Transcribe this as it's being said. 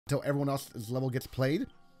till everyone else's level gets played.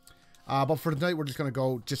 But for tonight, we're just going to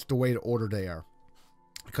go just the way the order they are.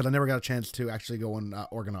 Because I never got a chance to actually go and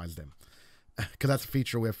organize them. Because that's a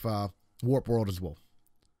feature with Warp World as well.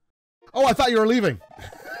 Oh, I thought you were leaving.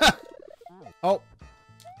 Oh.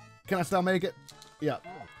 Can I still make it? Yeah.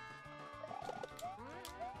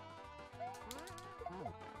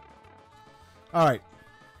 Alright.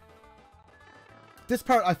 This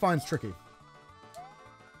part I find tricky.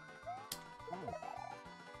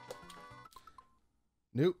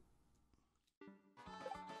 Nope.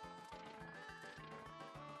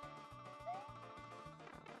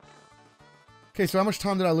 Okay, so how much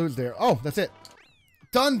time did I lose there? Oh, that's it.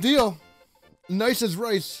 Done deal. Nice as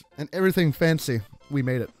rice and everything fancy. We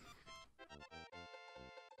made it.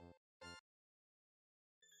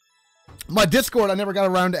 My Discord, I never got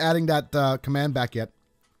around to adding that command back yet.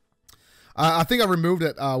 I think I removed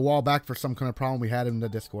it a while back for some kind of problem we had in the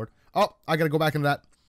Discord. Oh, I gotta go back into that.